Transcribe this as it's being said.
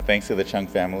Thanks to the Chung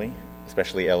family,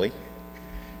 especially Ellie.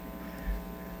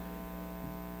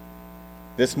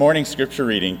 This morning's scripture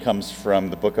reading comes from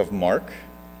the book of Mark,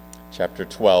 chapter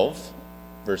 12,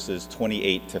 verses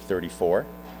 28 to 34.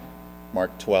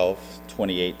 Mark 12,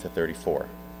 28 to 34.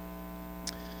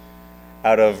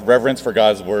 Out of reverence for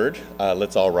God's word,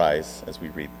 let's all rise as we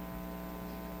read.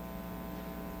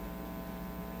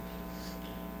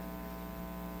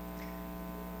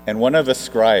 And one of the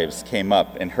scribes came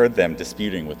up and heard them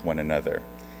disputing with one another.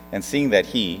 And seeing that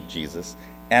he, Jesus,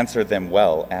 answered them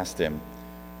well, asked him,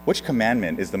 "Which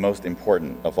commandment is the most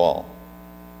important of all?"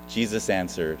 Jesus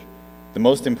answered, "The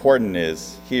most important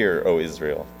is, Hear, O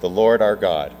Israel, the Lord our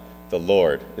God, the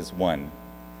Lord is one.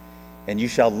 And you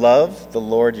shall love the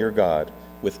Lord your God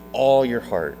with all your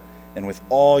heart, and with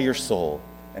all your soul,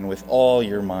 and with all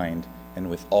your mind, and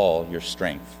with all your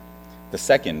strength. The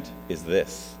second is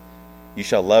this: you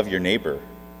shall love your neighbor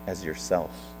as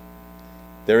yourself.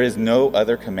 There is no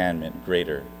other commandment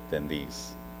greater than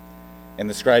these." And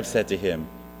the scribe said to him,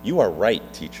 "You are right,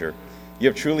 teacher. You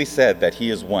have truly said that he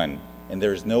is one, and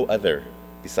there is no other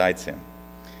besides him.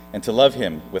 And to love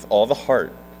him with all the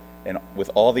heart, and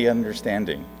with all the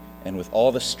understanding, and with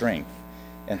all the strength,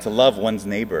 and to love one's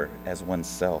neighbor as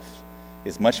oneself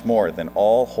is much more than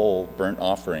all whole burnt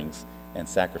offerings and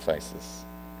sacrifices."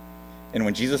 And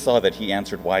when Jesus saw that he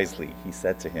answered wisely, he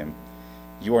said to him,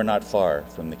 "You are not far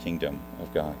from the kingdom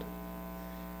of God."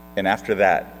 And after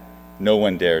that, no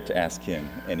one dared to ask him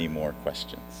any more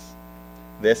questions.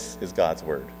 This is God's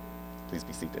word. Please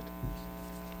be seated.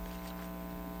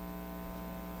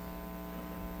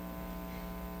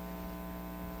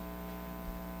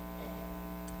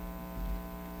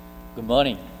 Good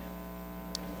morning.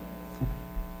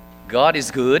 God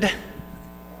is good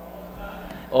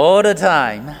all the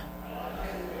time.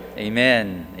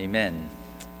 Amen. Amen.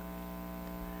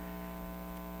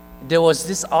 There was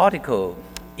this article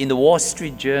in the Wall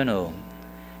Street Journal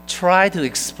trying to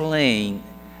explain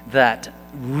that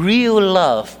real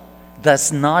love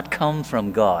does not come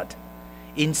from God.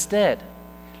 Instead,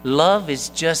 love is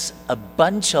just a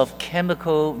bunch of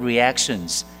chemical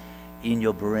reactions in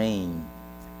your brain.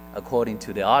 According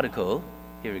to the article,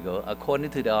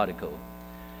 according to the article,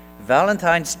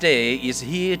 Valentine's Day is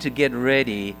here to get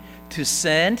ready to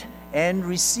send and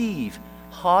receive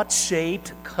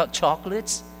heart-shaped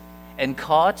chocolates and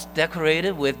cards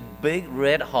decorated with big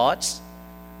red hearts.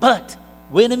 But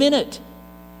wait a minute,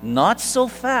 not so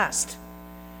fast.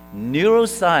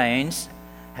 Neuroscience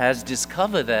has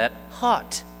discovered that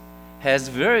heart has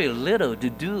very little to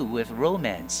do with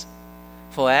romance.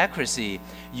 For accuracy,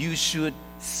 you should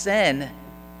send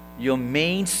your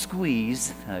main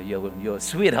squeeze, your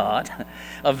sweetheart,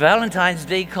 a Valentine's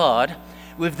Day card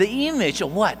with the image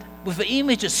of what? With the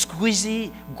image of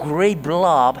squishy gray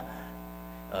blob,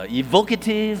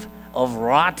 evocative of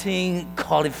rotting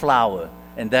cauliflower,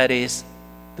 and that is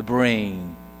the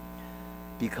brain.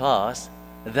 Because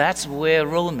that's where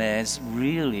romance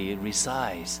really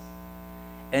resides.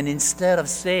 And instead of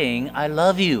saying, "I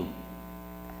love you,"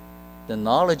 the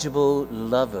knowledgeable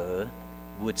lover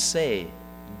would say,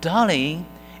 "Darling,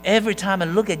 every time I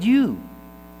look at you,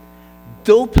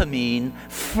 dopamine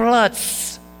floods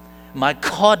my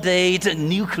caudate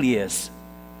nucleus."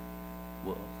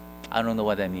 Well, I don't know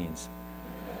what that means.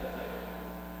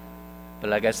 But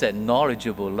like I said,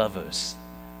 knowledgeable lovers,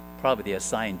 probably they are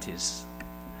scientists.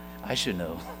 I should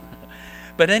know.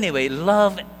 But anyway,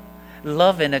 love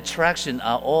and attraction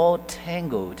are all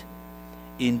tangled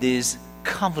in this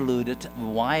convoluted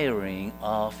wiring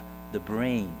of the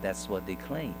brain. That's what they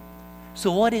claim.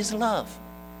 So what is love?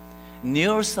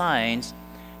 Neuroscience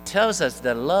tells us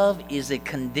that love is a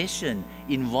condition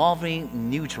involving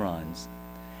neurons,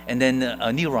 and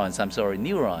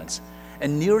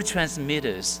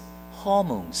neurotransmitters,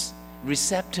 hormones,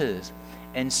 receptors,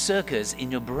 and circuits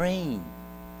in your brain.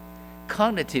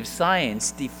 Cognitive science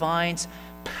defines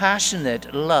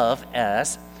passionate love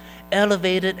as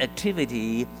elevated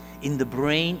activity in the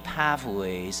brain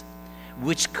pathways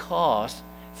which cause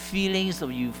feelings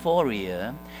of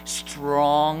euphoria,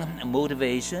 strong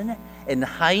motivation, and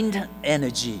heightened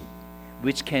energy,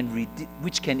 which can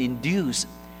induce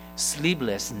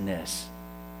sleeplessness,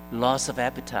 loss of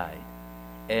appetite,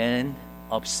 and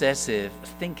obsessive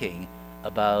thinking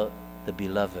about the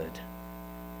beloved.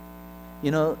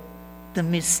 You know, the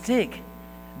mistake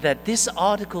that this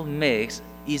article makes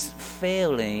is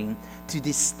failing to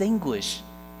distinguish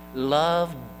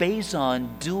love based on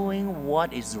doing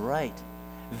what is right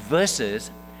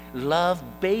versus love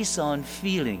based on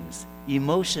feelings,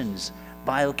 emotions,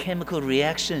 biochemical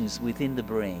reactions within the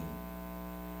brain.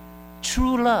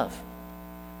 True love,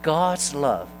 God's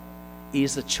love,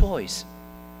 is a choice.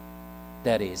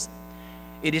 That is,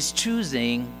 it is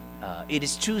choosing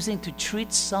to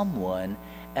treat someone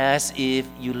as if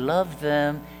you love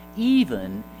them,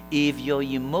 even if your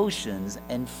emotions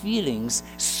and feelings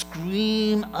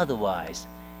scream otherwise,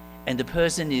 and the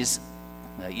person is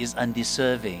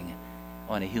undeserving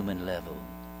on a human level.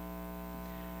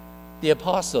 The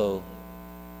Apostle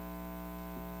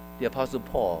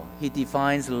Paul, he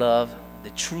defines love,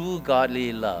 the true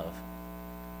godly love.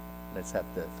 Let's have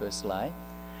the first slide.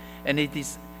 And it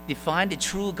is defined the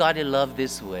true godly love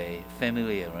this way,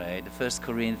 familiar, right? 1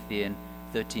 Corinthians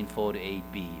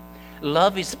 13:4-8b.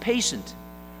 Love is patient.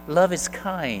 Love is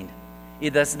kind.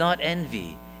 It does not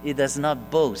envy. It does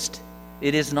not boast.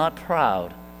 It is not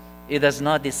proud. It does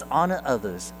not dishonor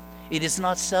others. It is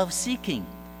not self-seeking.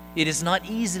 It is not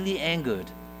easily angered.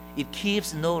 It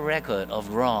keeps no record of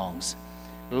wrongs.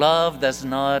 Love does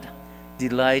not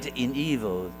delight in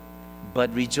evil,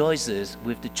 but rejoices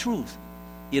with the truth.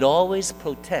 It always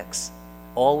protects,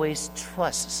 always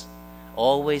trusts,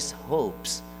 always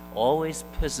hopes, always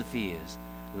perseveres.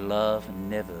 Love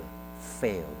never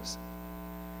fails.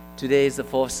 Today is the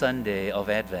fourth Sunday of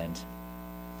Advent.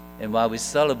 And while we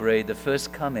celebrate the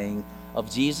first coming of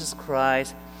Jesus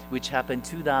Christ, which happened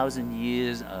 2,000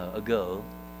 years ago,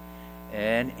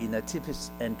 and in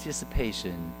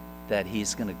anticipation that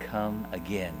He's going to come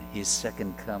again, His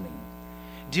second coming.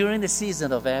 During the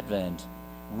season of Advent,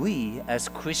 we as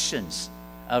Christians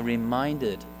are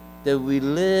reminded that we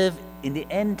live in the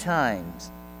end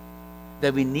times,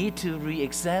 that we need to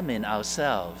re-examine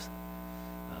ourselves,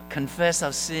 confess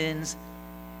our sins,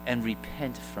 and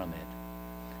repent from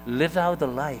it. Live out the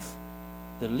life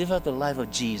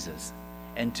of Jesus,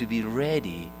 and to be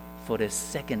ready for the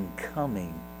second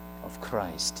coming of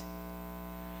Christ.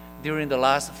 During the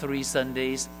last 3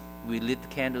 Sundays, we lit the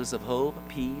candles of hope,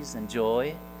 peace, and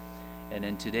joy. And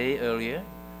then today, earlier,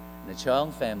 the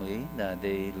Chong family,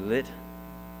 they lit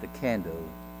the candle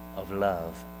of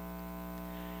love.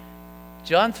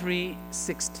 John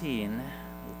 3:16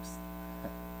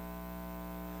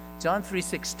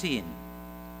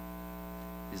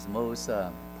 is the most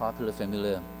popular,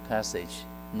 familiar passage,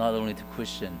 not only to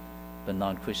Christians, but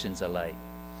non-Christians alike.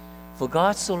 For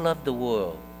God so loved the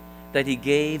world that He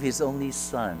gave His only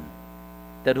Son,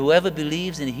 that whoever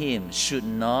believes in Him should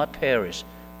not perish,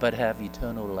 but have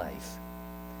eternal life.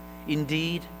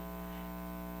 Indeed,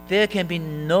 there can be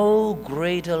no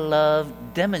greater love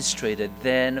demonstrated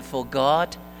than for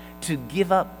God to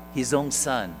give up His own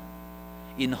Son,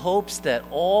 in hopes that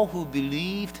all who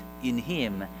believed in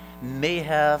Him may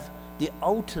have the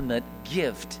ultimate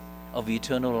gift of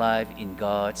eternal life in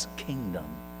God's kingdom.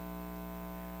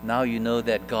 Now you know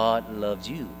that God loves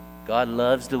you. God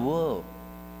loves the world.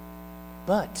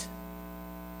 But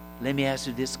let me ask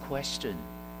you this question.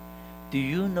 Do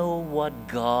you know what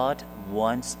God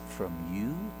wants from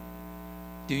you?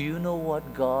 Do you know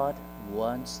what God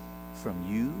wants from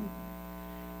you?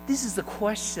 This is the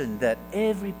question that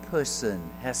every person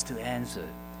has to answer.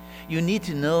 You need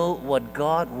to know what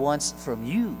God wants from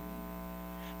you.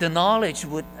 That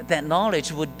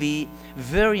knowledge would be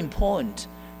very important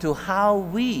to how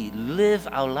we live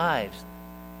our lives.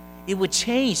 It would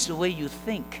change the way you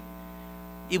think.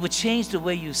 It would change the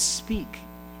way you speak.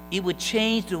 It would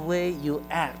change the way you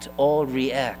act or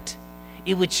react.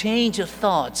 It would change your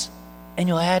thoughts and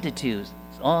your attitudes,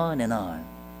 on and on.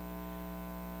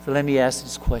 So let me ask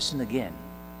this question again.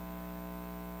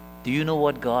 Do you know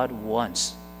what God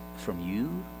wants from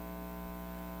you?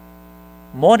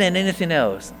 More than anything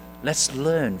else, let's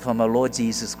learn from our Lord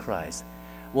Jesus Christ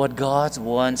what God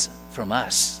wants from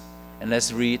us. And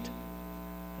let's read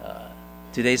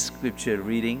today's scripture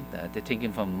reading,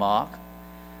 taken from Mark,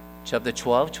 chapter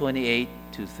 12,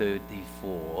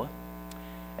 28-34.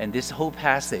 And this whole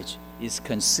passage is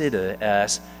considered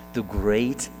as the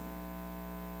great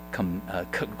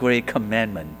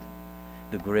commandment.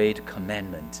 The great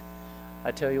commandment.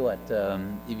 I tell you what,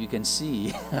 if you can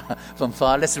see from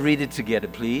far, let's read it together,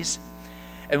 please.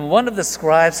 And one of the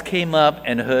scribes came up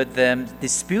and heard them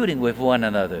disputing with one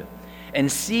another. And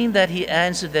seeing that he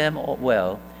answered them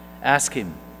well, asked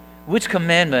him, which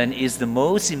commandment is the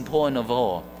most important of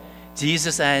all?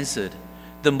 Jesus answered,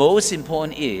 the most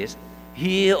important is,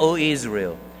 hear, O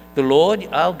Israel, the Lord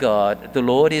our God, the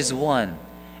Lord is one.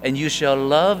 And you shall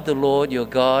love the Lord your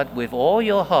God with all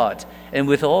your heart, and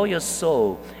with all your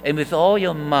soul, and with all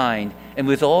your mind, and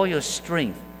with all your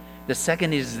strength. The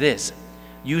second is this,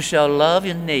 you shall love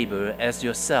your neighbor as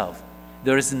yourself.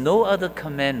 There is no other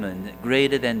commandment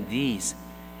greater than these.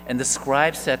 And the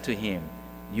scribe said to him,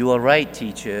 you are right,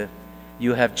 teacher.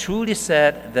 You have truly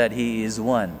said that He is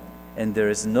one, and there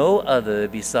is no other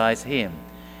besides Him.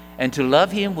 And to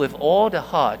love Him with all the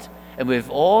heart, and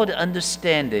with all the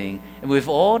understanding, and with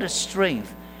all the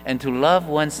strength, and to love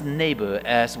one's neighbor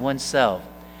as oneself,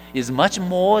 is much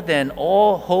more than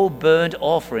all whole burnt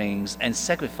offerings and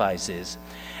sacrifices.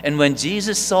 And when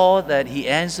Jesus saw that he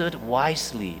answered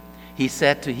wisely, he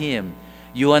said to him,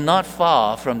 "You are not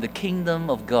far from the kingdom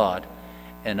of God."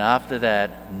 And after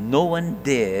that, no one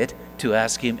dared to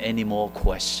ask him any more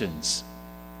questions.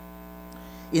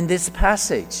 In this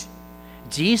passage,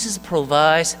 Jesus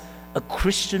provides a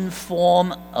Christian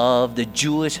form of the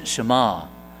Jewish Shema,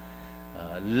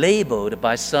 labeled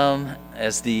by some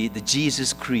as the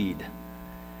Jesus Creed,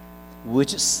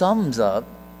 which sums up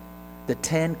the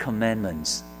 10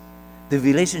 Commandments, the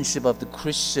relationship of the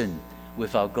Christian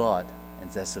with our God,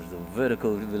 and that's sort of the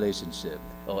vertical relationship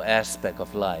or aspect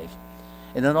of life.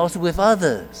 And then also with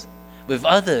others,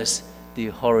 the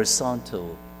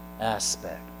horizontal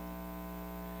aspect.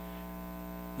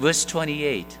 Verse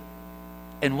 28,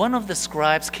 and one of the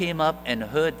scribes came up and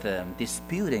heard them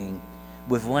disputing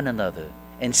with one another,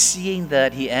 and seeing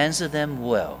that he answered them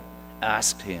well,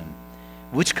 asked him,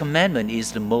 which commandment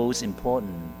is the most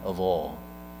important of all?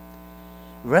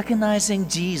 Recognizing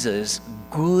Jesus'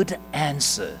 good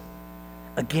answer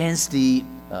against the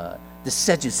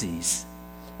Sadducees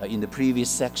in the previous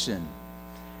section,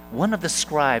 one of the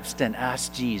scribes then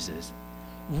asked Jesus,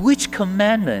 which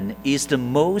commandment is the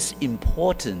most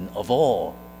important of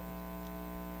all?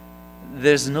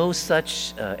 There's no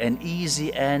such an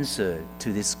easy answer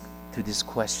to this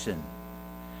question.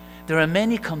 There are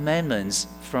many commandments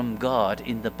from God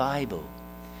in the Bible.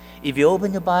 If you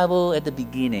open your Bible at the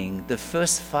beginning, the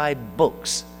first 5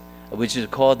 books, which is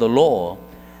called the law,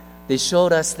 they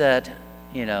showed us that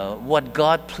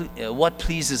what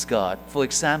pleases God. For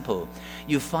example,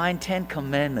 you find 10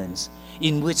 commandments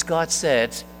in which God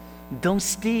said, "Don't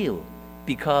steal,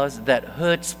 because that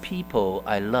hurts people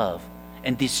I love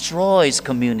and destroys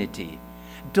community.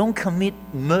 Don't commit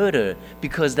murder,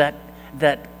 because that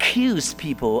kills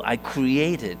people I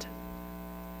created."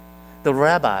 The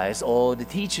rabbis or the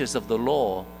teachers of the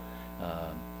law,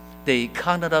 they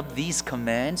counted up these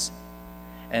commands,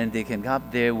 and they came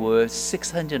up there were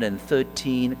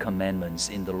 613 commandments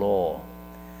in the law.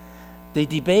 They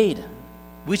debate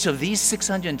which of these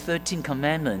 613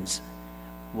 commandments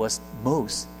was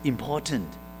most important.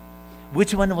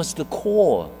 Which one was the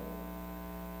core?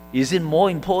 Is it more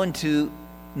important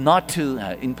not to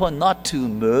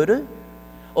murder,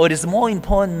 or it is more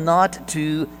important not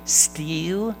to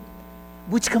steal?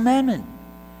 Which commandment?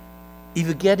 If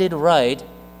you get it right,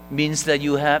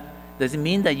 does it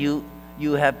mean that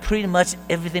you have pretty much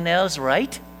everything else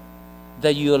right?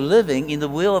 That you are living in the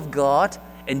will of God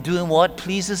and doing what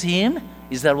pleases Him?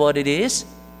 Is that what it is?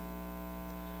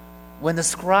 When the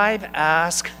scribe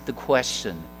asked the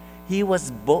question, he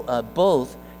was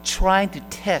both trying to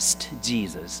test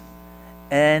Jesus,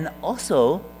 and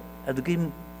also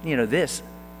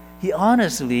he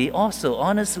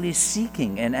honestly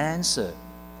seeking an answer,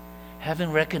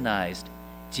 having recognized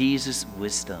Jesus'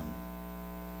 wisdom.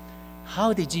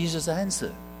 How did Jesus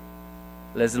answer?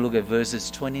 Let's look at verses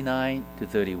 29 to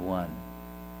 31.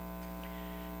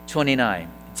 29.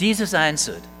 Jesus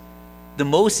answered, "The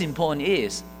most important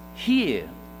is, hear,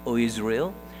 O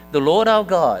Israel, the Lord our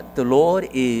God, the Lord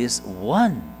is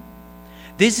one.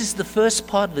 This is the first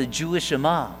part of the Jewish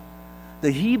Shema.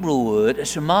 The Hebrew word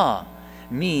Shema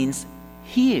means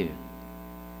hear,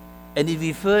 and it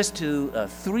refers to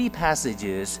 3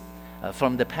 passages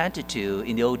from the Pentateuch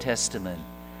in the Old Testament.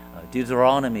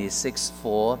 Deuteronomy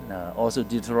 6:4, also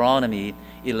Deuteronomy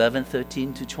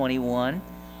 11:13 to 21,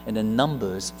 and then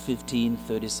Numbers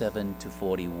 15:37 to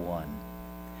 41.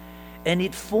 And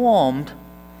it formed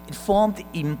the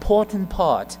important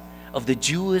part of the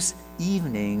Jewish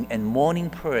evening and morning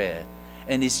prayer,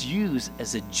 and is used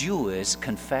as a Jewish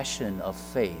confession of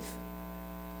faith.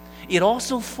 It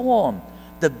also formed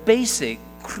the basic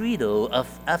credo of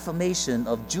affirmation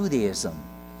of Judaism,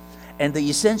 and the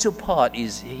essential part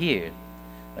is here.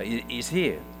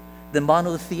 The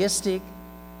monotheistic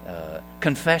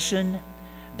confession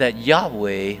that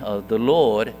Yahweh, the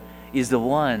Lord, is the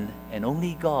one and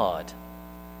only God.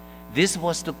 This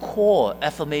was the core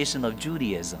affirmation of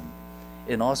Judaism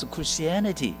and also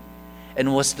Christianity,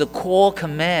 and was the core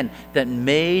command that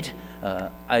made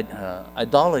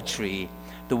idolatry,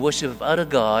 the worship of other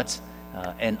gods,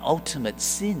 an ultimate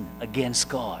sin against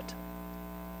God.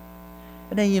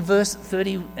 And then in verse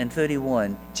 30 and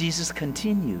 31, Jesus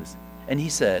continues, and he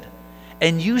said,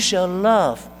 "And you shall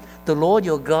love the Lord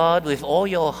your God with all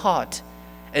your heart,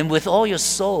 and with all your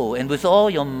soul, and with all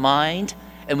your mind,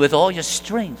 and with all your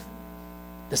strength."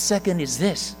 The second is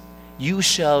this: you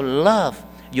shall love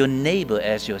your neighbor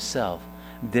as yourself.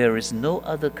 there is no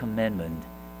other commandment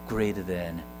greater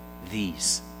than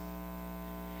these.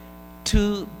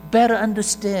 To better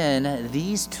understand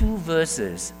these two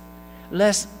verses,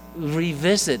 let's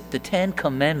revisit the Ten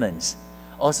Commandments,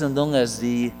 also known as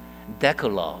the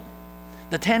Decalogue.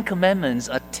 The Ten Commandments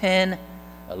are 10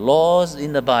 laws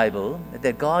in the Bible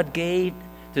that God gave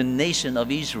to the nation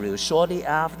of Israel shortly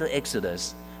after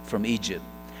Exodus from Egypt.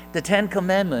 The Ten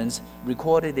Commandments,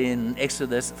 recorded in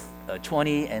Exodus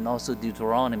 20 and also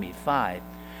Deuteronomy 5,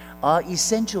 are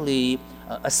essentially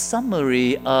a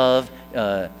summary of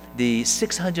the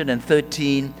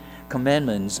 613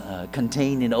 commandments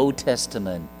contained in Old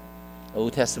Testament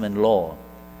law.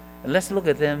 And let's look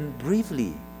at them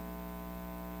briefly.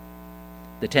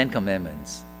 The Ten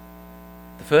Commandments.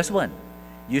 The first one,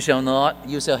 you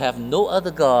shall have no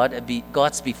other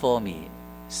gods before me.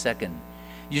 Second,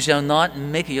 you shall not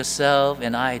make yourself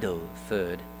an idol.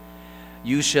 Third,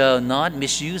 you shall not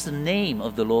misuse the name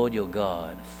of the Lord your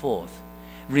God. Fourth,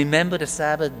 remember the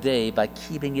Sabbath day by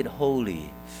keeping it holy.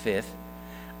 Fifth,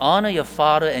 honor your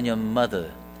father and your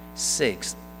mother.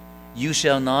 Sixth, you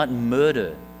shall not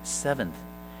murder. Seventh,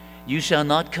 you shall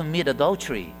not commit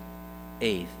adultery.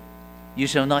 Eighth, you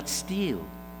shall not steal.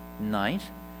 Ninth,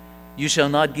 you shall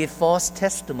not give false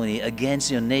testimony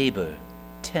against your neighbor.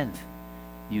 10th,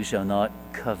 you shall not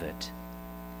covet.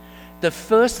 The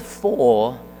first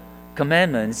 4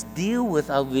 commandments deal with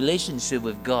our relationship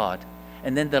with God,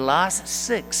 and then the last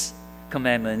 6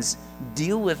 commandments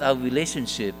deal with our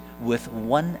relationship with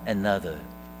one another.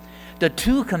 The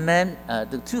two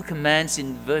commands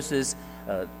in verses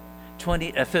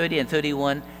 30 and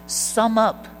 31 sum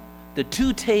up the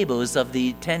 2 tables of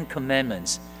the 10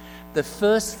 commandments. The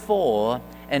first 4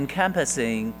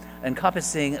 encompassing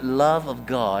love of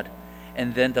God,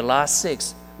 and then the last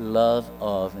 6, love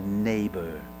of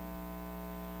neighbor.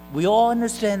 We all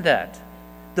understand that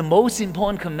the most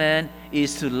important command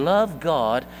is to love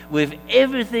God with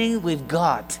everything we've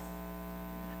got.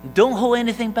 Don't hold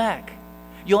anything back.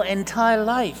 Your entire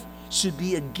life should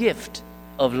be a gift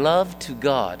of love to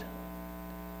God.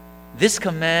 This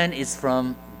command is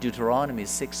from Deuteronomy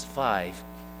 6:5,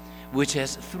 which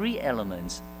has 3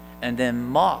 elements, and then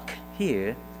Mark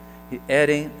here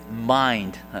adding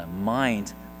mind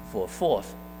for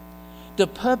 4th. The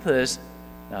purpose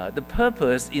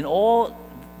in all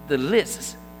the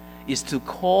lists is to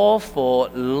call for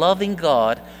loving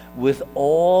God with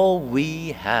all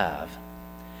we have,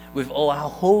 with all our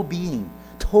whole being,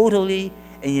 totally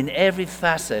and in every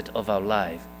facet of our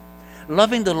life.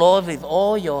 Loving the Lord with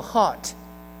all your heart,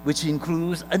 which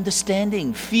includes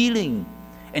understanding, feeling,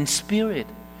 and spirit,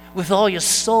 with all your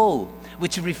soul,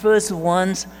 which refers to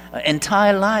one's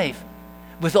entire life,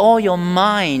 with all your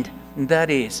mind, that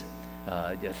is,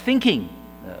 your thinking,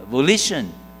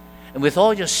 volition, and with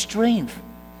all your strength,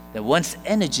 that one's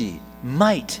energy,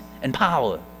 might, and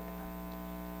power.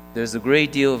 There's a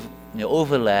great deal of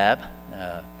overlap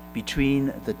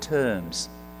between the terms.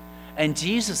 And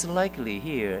Jesus likely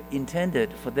here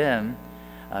intended for them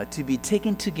to be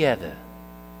taken together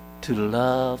to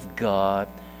love God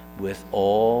with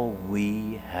all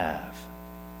we have.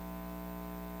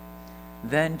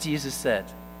 Then Jesus said,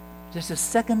 there's a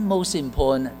second most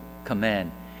important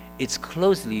command. It's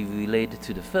closely related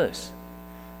to the first.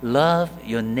 Love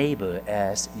your neighbor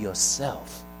as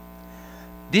yourself.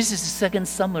 This is the second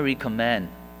summary command,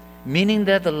 meaning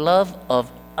that the love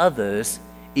of others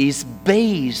is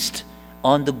based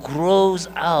on the growth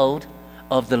out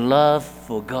of the love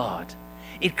for God.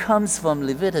 It comes from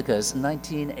Leviticus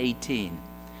 19:18,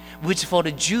 which for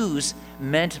the Jews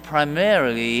meant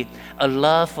primarily a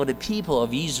love for the people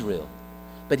of Israel.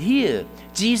 But here,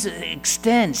 Jesus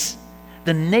extends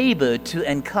the neighbor to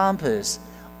encompass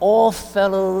all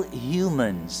fellow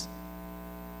humans.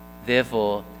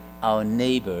 Therefore, our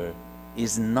neighbor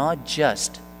is not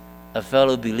just a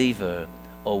fellow believer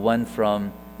or one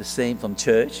from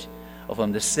church or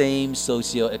from the same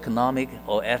socio-economic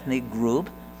or ethnic group.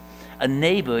 A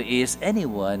neighbor is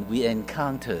anyone we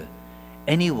encounter,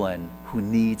 anyone who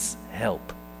needs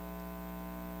help.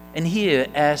 And here,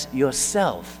 as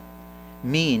yourself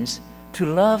means to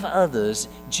love others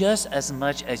just as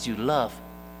much as you love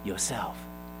yourself.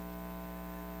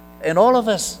 And all of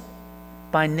us,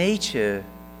 by nature,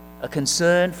 are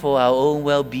concerned for our own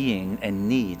well-being and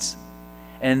needs.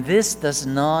 And this does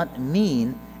not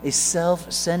mean a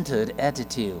self-centered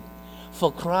attitude,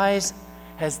 for Christ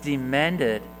has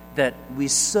demanded that we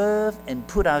serve and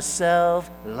put ourselves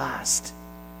last.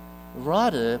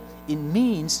 Rather, it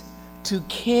means to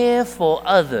care for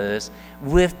others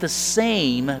with the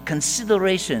same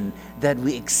consideration that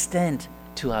we extend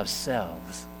to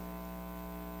ourselves.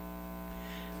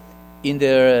 In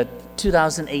their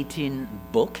 2018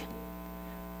 book,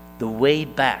 The Way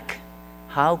Back,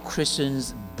 How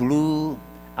Christians Blew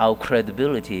Our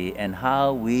Credibility and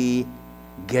How We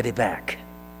Get It Back,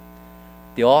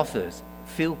 the authors,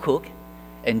 Phil Cook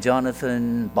and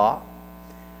Jonathan Bach,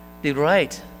 they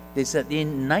said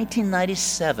in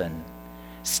 1997,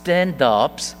 Stan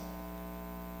Dobbs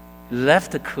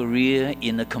left a career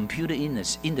in the computer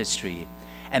industry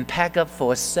and packed up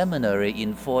for a seminary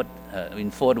in Fort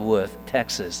Worth,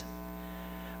 Texas.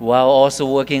 While also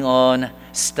working on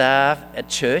staff at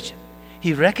church,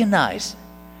 he recognized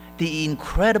the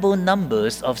incredible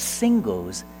numbers of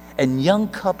singles and young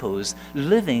couples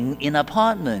living in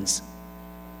apartments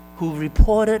who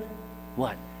reported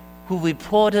what? Who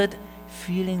reported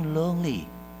feeling lonely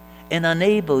and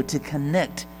unable to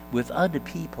connect with other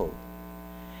people.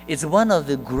 It's one of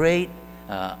the great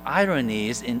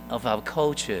ironies of our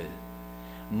culture.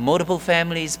 Multiple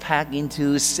families packed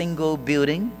into a single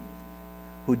building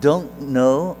who don't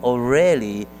know or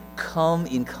rarely come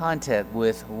in contact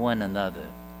with one another.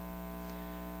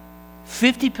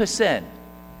 50%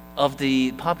 of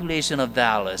the population of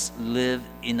Dallas live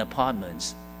in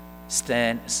apartments,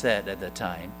 Stan said at the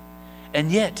time.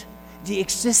 And yet, the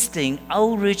existing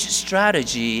outreach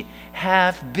strategy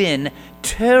have been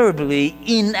terribly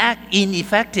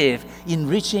ineffective in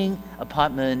reaching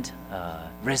apartment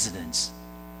residents.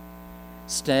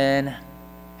 Stan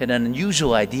had an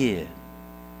unusual idea,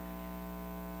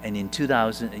 and in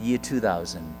 2000,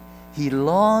 he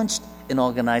launched an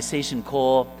organization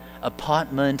called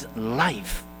Apartment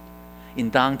Life in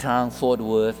downtown Fort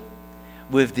Worth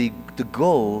with the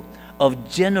goal of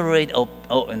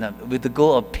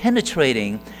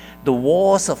penetrating the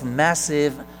walls of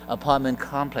massive apartment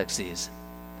complexes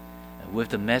with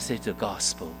the message of the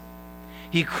gospel.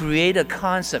 He created a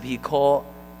concept he called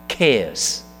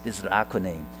CARES. This is the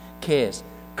acronym. CARES,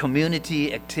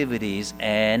 Community Activities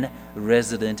and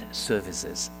Resident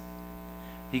Services.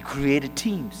 He created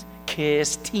teams,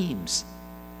 CARES teams.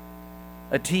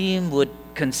 A team would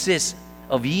consist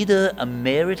of either a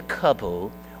married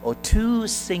couple or two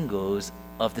singles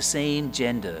of the same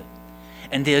gender,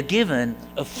 and they are given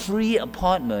a free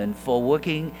apartment for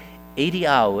working 80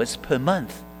 hours per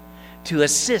month to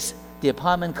assist the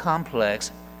apartment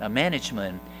complex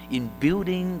management in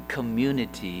building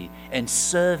community and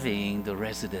serving the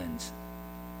residents,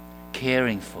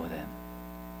 caring for them.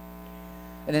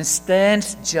 And then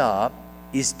Stan's job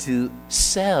is to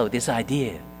sell this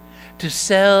idea, to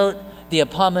sell the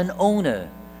apartment owner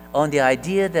on the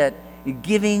idea that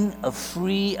giving a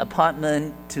free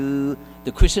apartment to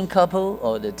the Christian couple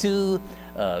or the two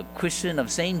Christian of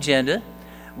same gender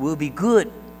will be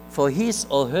good for his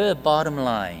or her bottom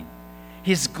line.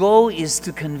 His goal is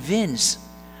to convince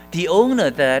the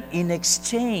owner that in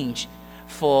exchange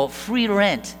for free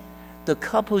rent, the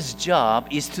couple's job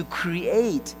is to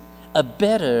create a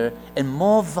better and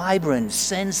more vibrant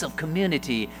sense of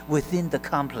community within the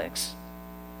complex.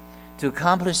 To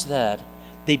accomplish that,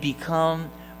 they become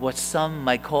what some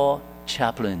might call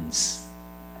chaplains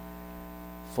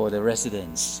for the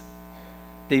residents.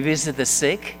 They visit the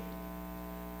sick,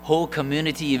 hold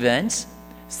community events,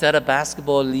 set a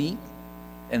basketball league,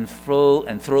 and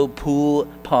throw pool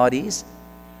parties,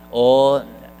 all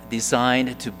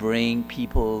designed to bring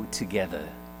people together.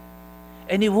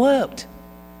 And it worked.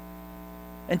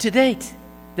 And to date,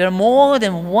 there are more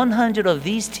than 100 of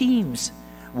these teams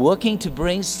working to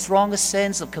bring stronger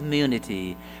sense of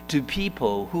community to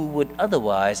people who would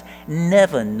otherwise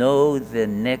never know their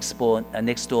next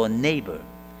door neighbor.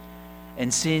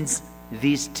 And since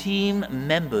these team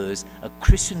members are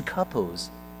Christian couples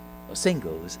or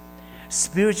singles,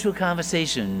 spiritual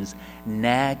conversations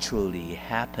naturally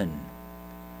happen.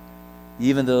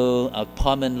 Even though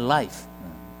Apartment Life,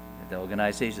 the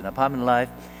organization, Apartment Life,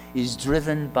 is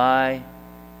driven by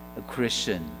a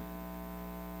Christian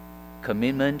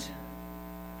commitment,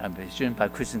 driven by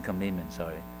Christian commitment,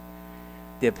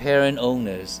 Their parent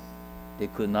owners, they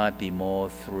could not be more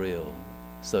thrilled.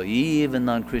 So even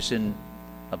non-Christian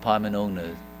apartment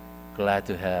owners glad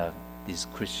to have these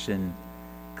Christian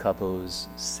couples,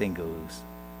 singles,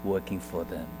 working for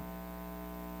them.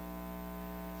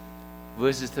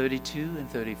 Verses 32 and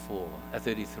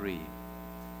 33.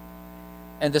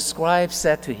 And the scribe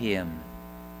said to him,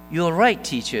 "You are right,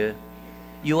 teacher.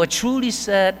 You are truly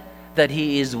said that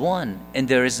he is one, and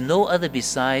there is no other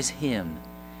besides him,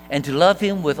 and to love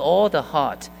him with all the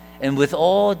heart, and with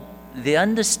all the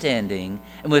understanding,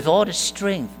 and with all the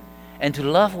strength, and to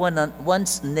love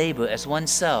one's neighbor as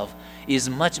oneself is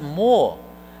much more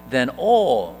than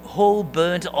all whole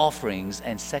burnt offerings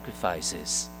and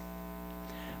sacrifices."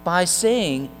 By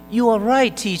saying, "You are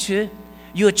right, teacher,"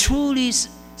 You have truly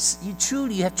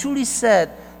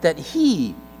said that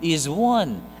He is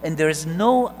one, and there is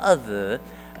no other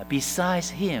besides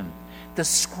Him. The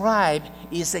scribe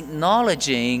is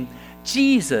acknowledging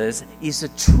Jesus is a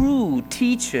true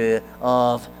teacher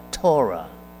of Torah.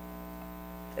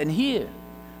 And here,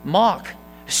 Mark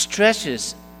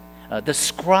stretches the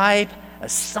scribe,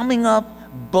 summing up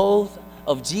both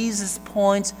of Jesus'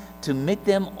 points to make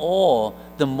them all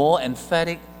the more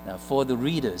emphatic for the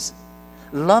readers.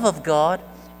 Love of God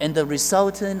and the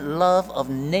resultant love of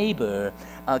neighbor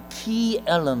are key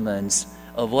elements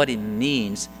of what it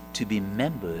means to be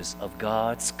members of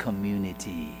God's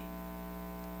community.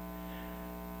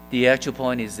 The actual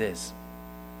point is this: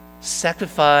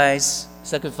 sacrifices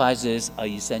are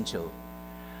essential,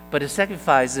 but the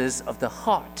sacrifices of the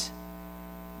heart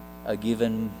are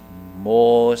given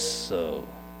more so.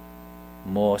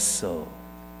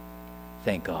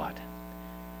 Thank God.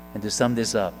 And to sum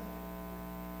this up,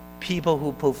 people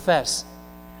who profess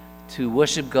to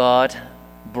worship God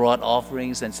brought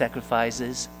offerings and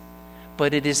sacrifices,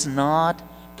 but it is not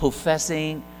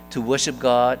professing to worship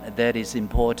God that is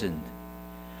important,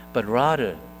 but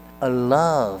rather a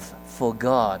love for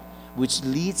God which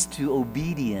leads to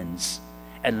obedience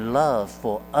and love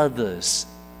for others.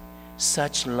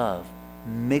 Such love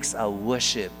makes our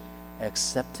worship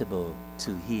acceptable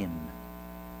to Him.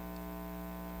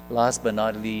 Last but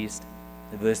not least,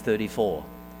 verse 34.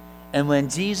 And when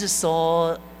Jesus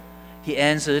saw, He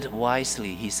answered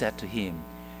wisely. He said to him,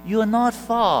 "You are not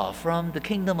far from the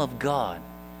kingdom of God."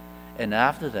 And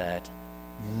after that,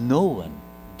 no one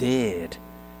dared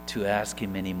to ask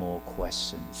Him any more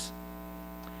questions.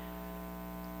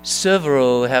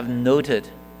 Several have noted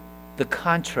the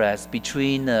contrast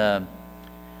between the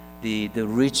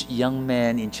rich young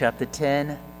man in chapter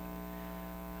 10,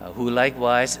 who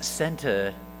likewise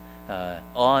centered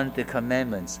on the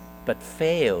commandments, but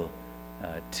failed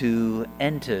to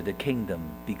enter the kingdom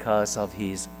because of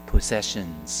his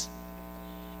possessions.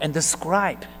 And the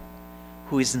scribe,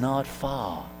 who is not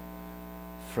far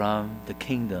from the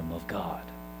kingdom of God.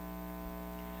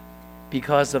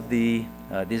 Because of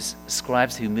this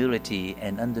scribe's humility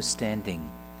and understanding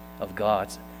of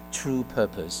God's true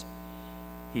purpose,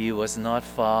 he was not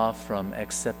far from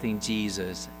accepting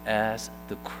Jesus as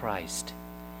the Christ.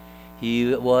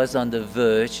 He was on the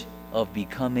verge of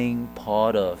becoming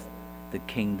part of the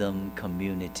kingdom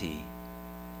community.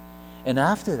 And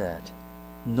after that,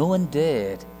 no one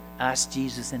dared ask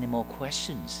Jesus any more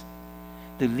questions.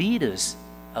 The leaders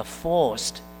are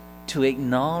forced to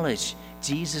acknowledge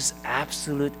Jesus'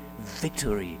 absolute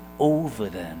victory over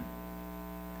them.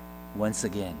 Once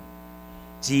again,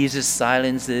 Jesus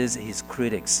silences his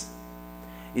critics.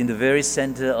 In the very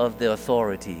center of the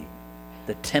authority,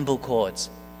 the temple courts,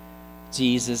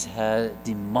 Jesus had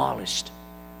demolished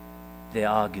their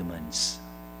arguments.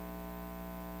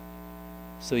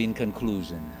 So in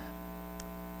conclusion,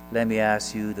 let me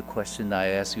ask you the question I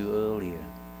asked you earlier.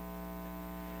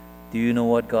 Do you know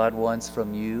what God wants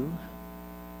from you?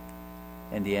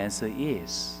 And the answer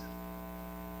is,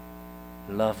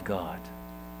 love God.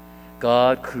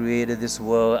 God created this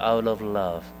world out of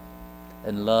love,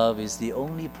 and love is the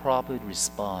only proper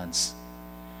response.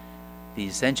 The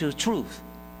essential truth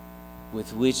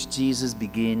with which Jesus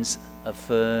begins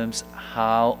affirms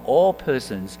how all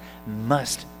persons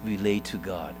must relate to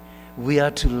God. We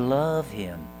are to love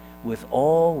Him with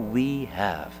all we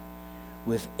have,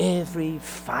 with every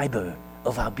fiber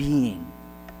of our being.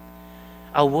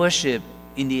 Our worship,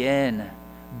 in the end,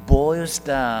 boils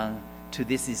down to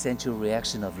this essential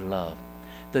reaction of love.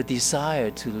 The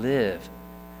desire to live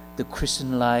the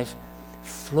Christian life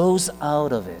flows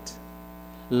out of it.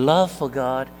 Love for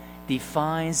God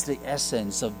defines the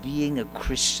essence of being a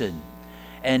Christian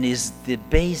and is the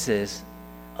basis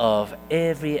of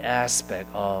every aspect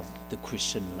of the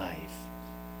Christian life.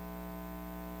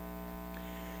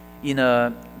 In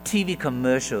a TV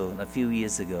commercial a few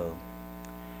years ago,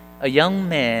 a young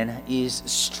man is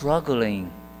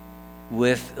struggling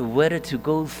with whether to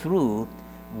go through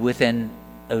with an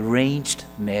arranged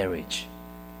marriage.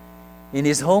 In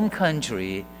his home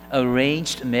country,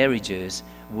 arranged marriages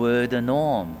were the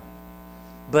norm.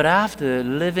 But after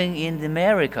living in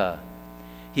America,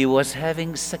 he was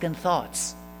having second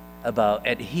thoughts about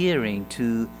adhering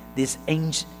to this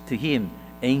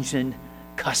ancient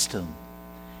custom,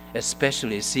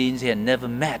 especially since he had never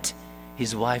met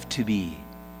his wife-to-be.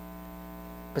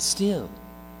 But still,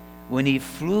 when he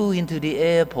flew into the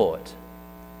airport,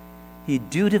 he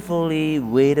dutifully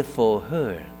waited for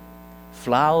her,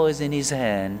 flowers in his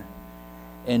hand,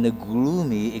 and a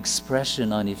gloomy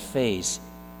expression on his face.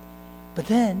 But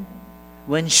then,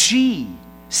 when she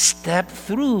stepped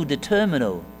through the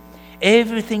terminal,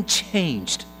 everything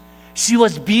changed. She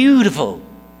was beautiful.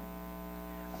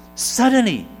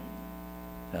 Suddenly,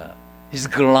 his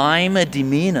glum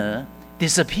demeanor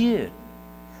disappeared.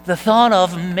 The thought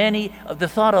of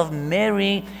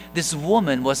marrying this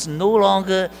woman was no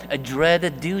longer a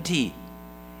dreaded duty.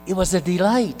 It was a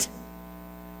delight.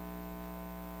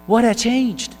 What had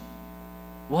changed?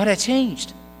 What had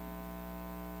changed?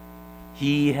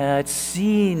 He had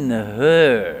seen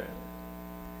her.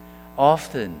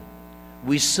 Often,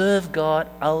 we serve God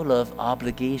out of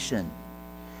obligation.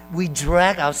 We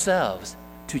drag ourselves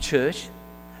to church,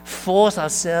 force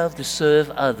ourselves to serve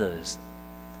others,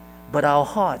 but our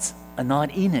hearts are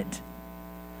not in it.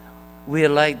 We are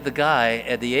like the guy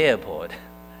at the airport,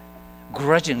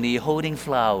 grudgingly holding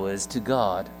flowers to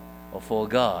God or for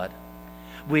God.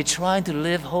 We're trying to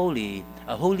live holy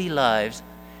lives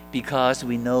because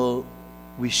we know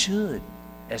we should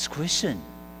as Christians.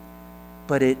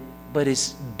 But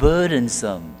it's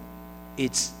burdensome.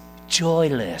 It's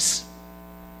joyless.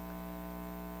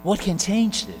 What can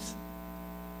change this?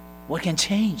 What can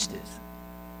change this?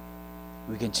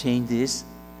 We can change this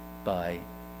by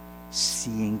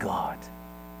seeing God,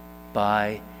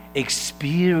 by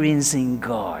experiencing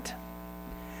God.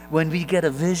 When we get a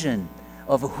vision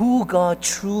of who God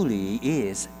truly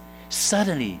is,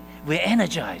 suddenly we're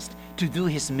energized to do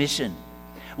His mission.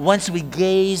 Once we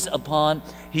gaze upon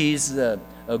His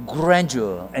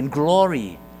grandeur and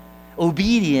glory,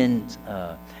 obedience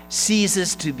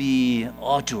ceases to be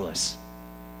arduous.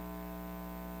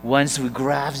 Once we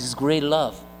grasp His great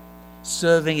love,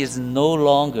 serving is no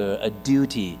longer a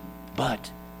duty,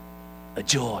 but a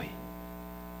joy.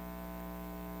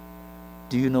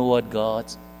 Do you know what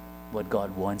God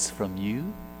wants from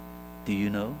you? Do you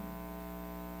know?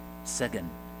 Second,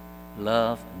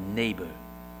 love neighbor.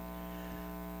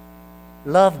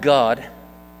 Love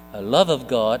of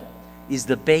God is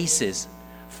the basis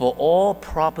for all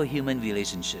proper human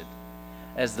relationship,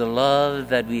 as the love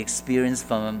that we experience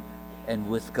from and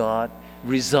with God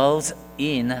results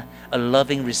in a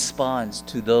loving response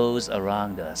to those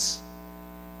around us.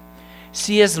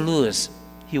 C.S. Lewis,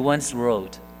 he once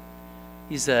wrote,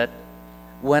 he said,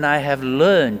 "When I have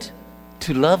learned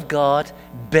to love God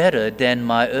better than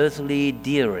my earthly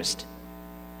dearest,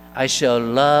 I shall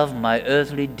love my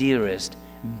earthly dearest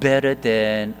better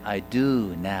than I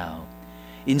do now.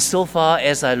 Insofar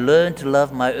as I learn to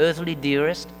love my earthly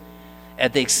dearest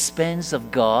at the expense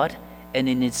of God, and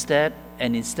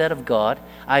instead of God,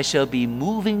 I shall be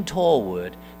moving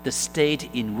toward the state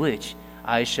in which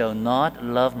I shall not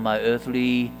love my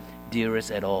earthly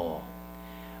dearest at all.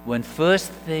 When first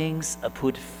things are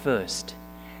put first,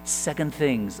 second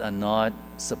things are not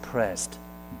suppressed,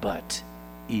 but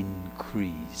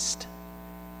increased."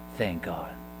 Thank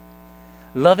God.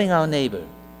 Loving our neighbor,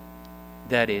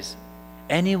 that is,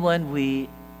 anyone we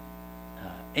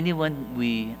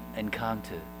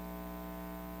encounter,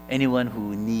 anyone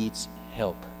who needs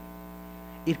help,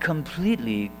 it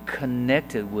completely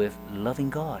connected with loving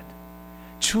God.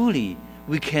 Truly,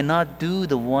 we cannot do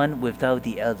the one without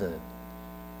the other.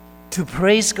 To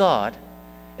praise God,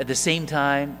 at the same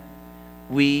time,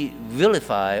 we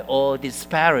vilify or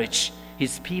disparage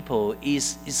His people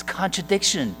is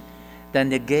contradiction that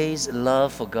negates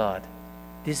love for God.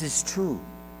 This is true,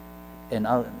 and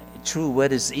true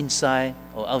whether it's inside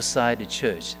or outside the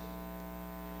church.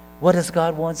 What does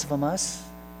God want from us?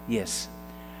 Yes,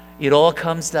 it all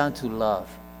comes down to love,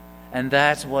 and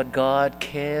that's what God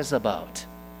cares about,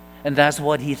 and that's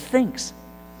what He thinks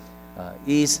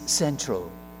is central.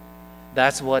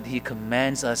 That's what He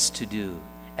commands us to do.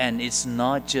 And it's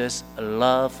not just a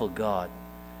love for God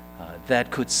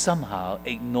that could somehow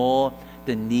ignore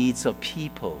the needs of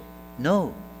people.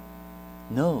 No.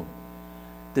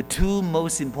 The two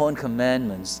most important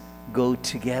commandments go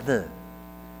together.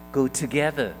 Go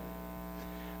together.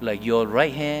 Like your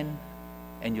right hand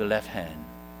and your left hand.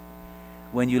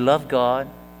 When you love God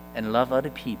and love other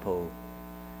people,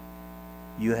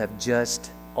 you have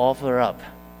just offered up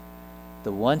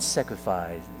the one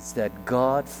sacrifice that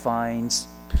God finds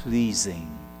pleasing.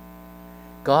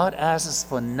 God asks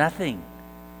for nothing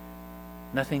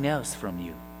else from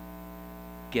you.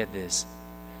 Get this,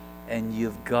 and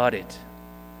you've got it.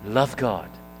 Love God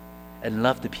and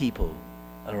love the people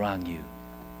around you.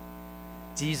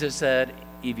 Jesus said,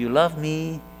 "If you love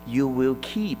me, you will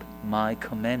keep my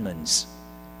commandments."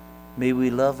 May we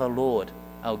love our Lord,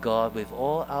 our God, with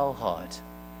all our heart,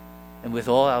 and with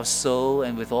all our soul,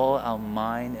 and with all our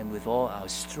mind, and with all our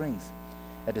strength.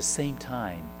 At the same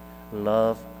time,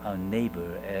 love our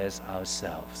neighbor as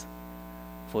ourselves.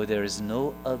 For there is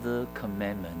no other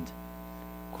commandment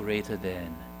greater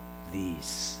than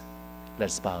these.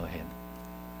 Let's bow our head.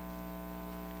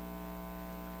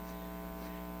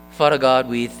 Father God,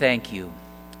 we thank you.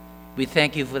 We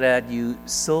thank you for that you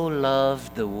so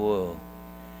loved the world,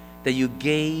 that you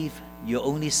gave your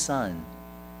only Son,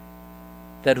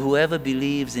 that whoever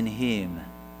believes in him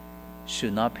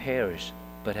should not perish,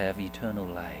 but have eternal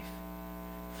life.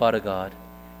 Father God,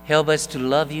 help us to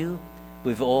love you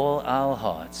with all our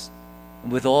hearts,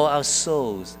 with all our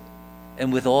souls,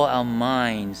 and with all our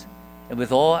minds, and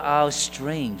with all our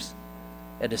strengths.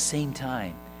 At the same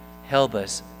time, help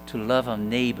us to love our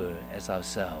neighbor as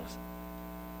ourselves.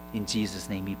 In Jesus'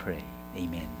 name we pray.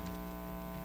 Amen.